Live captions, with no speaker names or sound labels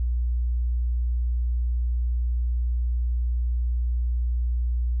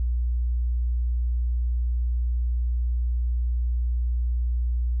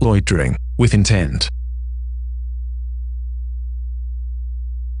Loitering with intent.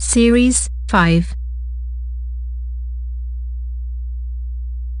 Series 5.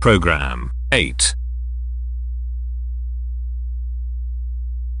 Program 8.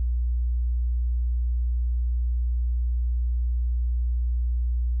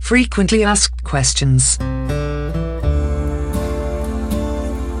 Frequently asked questions.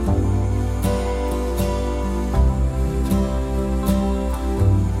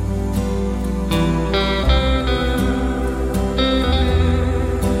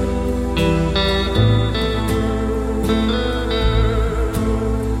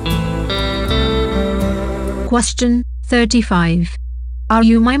 Question 35. Are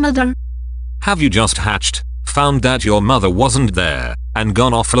you my mother? Have you just hatched, found that your mother wasn't there, and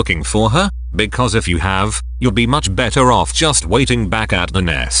gone off looking for her? Because if you have, you'll be much better off just waiting back at the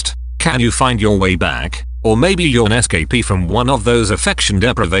nest. Can you find your way back? Or maybe you're an escapee from one of those affection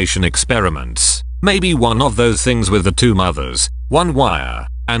deprivation experiments. Maybe one of those things with the 2 mothers, 1 wire,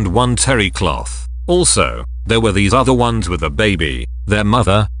 and 1 terry cloth. Also, there were these other ones with a baby, their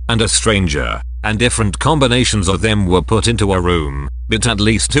mother, and a stranger, and different combinations of them were put into a room, but at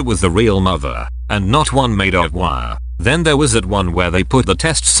least 2 was the real mother, and not one made of wire. Then there was that one where they put the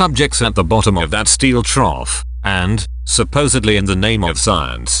test subjects at the bottom of that steel trough, and, supposedly in the name of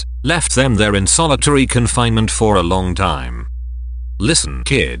science, left them there in solitary confinement for a long time. Listen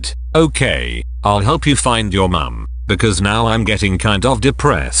kid, okay, I'll help you find your mum, because now I'm getting kind of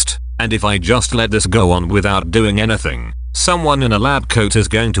depressed, and if I just let this go on without doing anything, someone in a lab coat is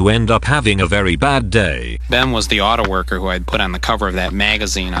going to end up having a very bad day. Ben was the auto worker who I'd put on the cover of that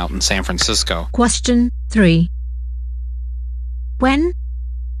magazine out in San Francisco. Question 3. When?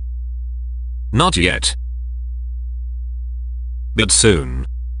 Not yet. But soon.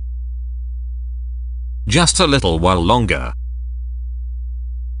 Just a little while longer.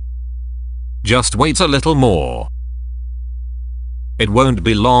 Just wait a little more. It won't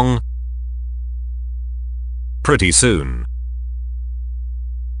be long. Pretty soon.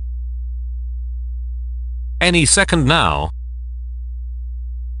 Any second now.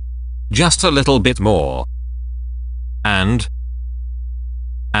 Just a little bit more. And.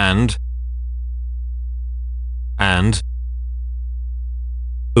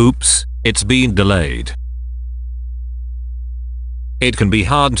 Oops, it's been delayed. It can be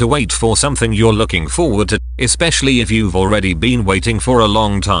hard to wait for something you're looking forward to, especially if you've already been waiting for a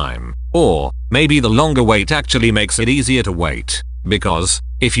long time. Or, maybe the longer wait actually makes it easier to wait. Because,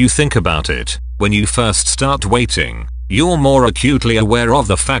 if you think about it, when you first start waiting, you're more acutely aware of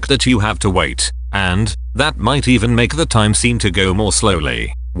the fact that you have to wait, and that might even make the time seem to go more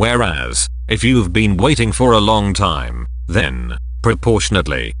slowly. Whereas, if you've been waiting for a long time, then,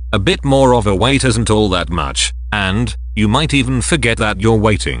 proportionately, a bit more of a wait isn't all that much, and you might even forget that you're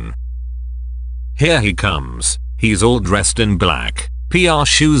waiting. Here he comes. He's all dressed in black, PR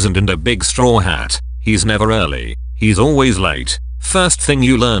shoes and a big straw hat. He's never early. He's always late. First thing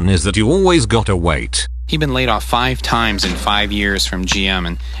you learn is that you always gotta wait. He'd been laid off 5 times in 5 years from GM,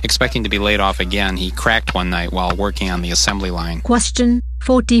 and expecting to be laid off again, he cracked one night while working on the assembly line. Question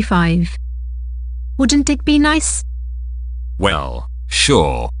 45. Wouldn't it be nice? Well,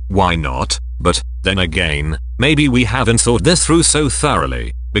 sure, why not? But, then again, maybe we haven't thought this through so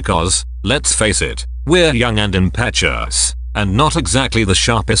thoroughly, because, let's face it, we're young and impetuous, and not exactly the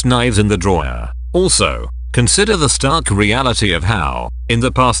sharpest knives in the drawer. Also, consider the stark reality of how, in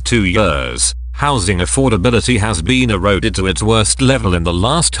the past 2 years, housing affordability has been eroded to its worst level in the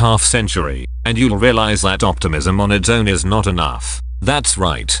last half-century, and you'll realize that optimism on its own is not enough. That's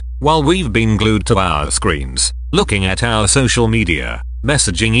right, while we've been glued to our screens, looking at our social media,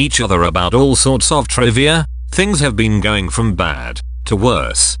 messaging each other about all sorts of trivia, things have been going from bad, to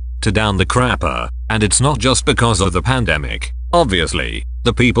worse, to down the crapper, and it's not just because of the pandemic. Obviously,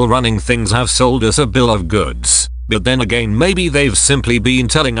 the people running things have sold us a bill of goods, but then again maybe they've simply been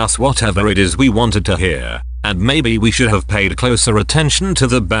telling us whatever it is we wanted to hear, and maybe we should have paid closer attention to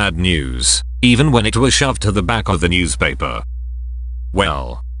the bad news, even when it was shoved to the back of the newspaper.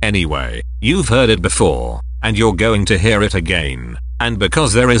 Well, anyway, you've heard it before, and you're going to hear it again, and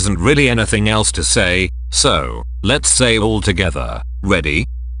because there isn't really anything else to say, so, let's say all together. Ready?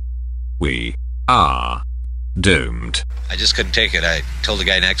 We are doomed. I just couldn't take it. I told the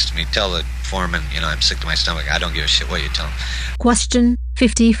guy next to me, tell the foreman, I'm sick to my stomach. I don't give a shit what you tell him. Question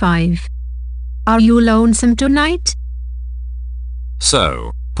 55. Are you lonesome tonight?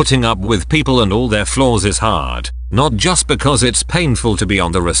 So, putting up with people and all their flaws is hard, not just because it's painful to be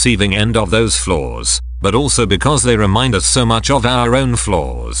on the receiving end of those flaws, but also because they remind us so much of our own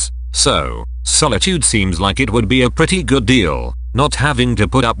flaws. So, solitude seems like it would be a pretty good deal, not having to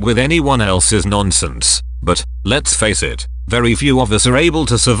put up with anyone else's nonsense. But, let's face it, very few of us are able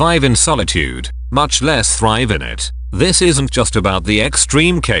to survive in solitude, much less thrive in it. This isn't just about the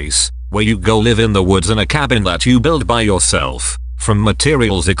extreme case, where you go live in the woods in a cabin that you build by yourself, from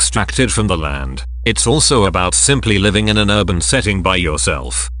materials extracted from the land. It's also about simply living in an urban setting by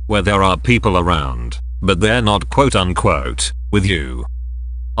yourself, where there are people around, but they're not quote unquote, with you.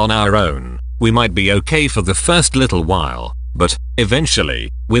 On our own, we might be okay for the first little while, but, eventually,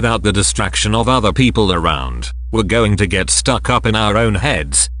 without the distraction of other people around, we're going to get stuck up in our own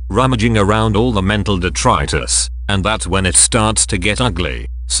heads, rummaging around all the mental detritus, and that's when it starts to get ugly.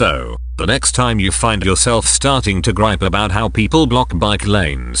 So, the next time you find yourself starting to gripe about how people block bike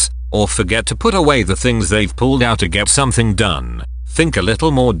lanes, or forget to put away the things they've pulled out to get something done, think a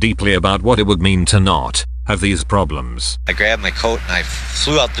little more deeply about what it would mean to not have these problems. I grabbed my coat and I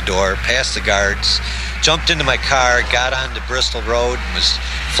flew out the door, past the guards, jumped into my car, got onto Bristol Road, and was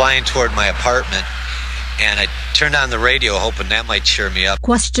flying toward my apartment. And I turned on the radio hoping that might cheer me up.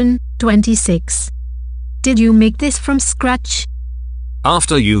 Question 26. Did you make this from scratch?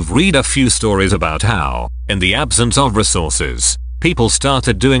 After you've read a few stories about how, in the absence of resources, people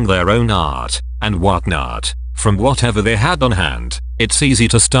started doing their own art and whatnot from whatever they had on hand, it's easy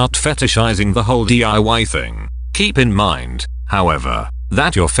to start fetishizing the whole DIY thing. Keep in mind, however,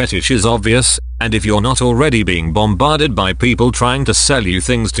 that your fetish is obvious, and if you're not already being bombarded by people trying to sell you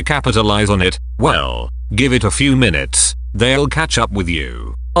things to capitalize on it, well, give it a few minutes, they'll catch up with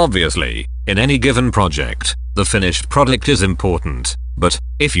you. Obviously, in any given project, the finished product is important, but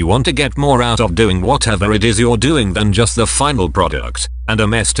if you want to get more out of doing whatever it is you're doing than just the final product, and a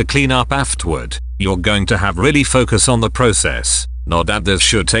mess to clean up afterward, you're going to have really focus on the process. Not that this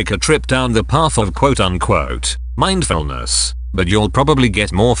should take a trip down the path of quote-unquote mindfulness, but you'll probably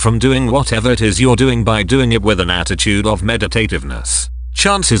get more from doing whatever it is you're doing by doing it with an attitude of meditativeness.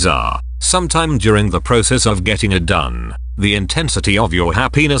 Chances are, sometime during the process of getting it done, the intensity of your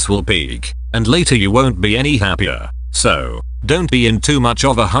happiness will peak, and later you won't be any happier. So, don't be in too much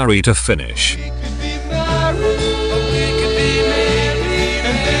of a hurry to finish.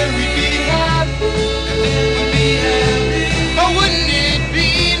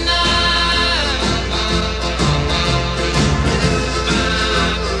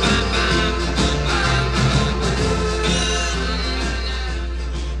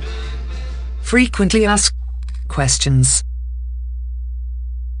 Frequently asked questions.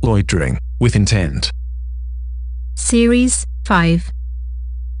 Loitering with intent. Series 5.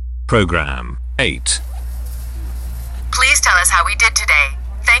 Program 8. Please tell us how we did today.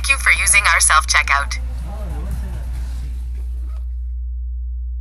 Thank you for using our self-checkout.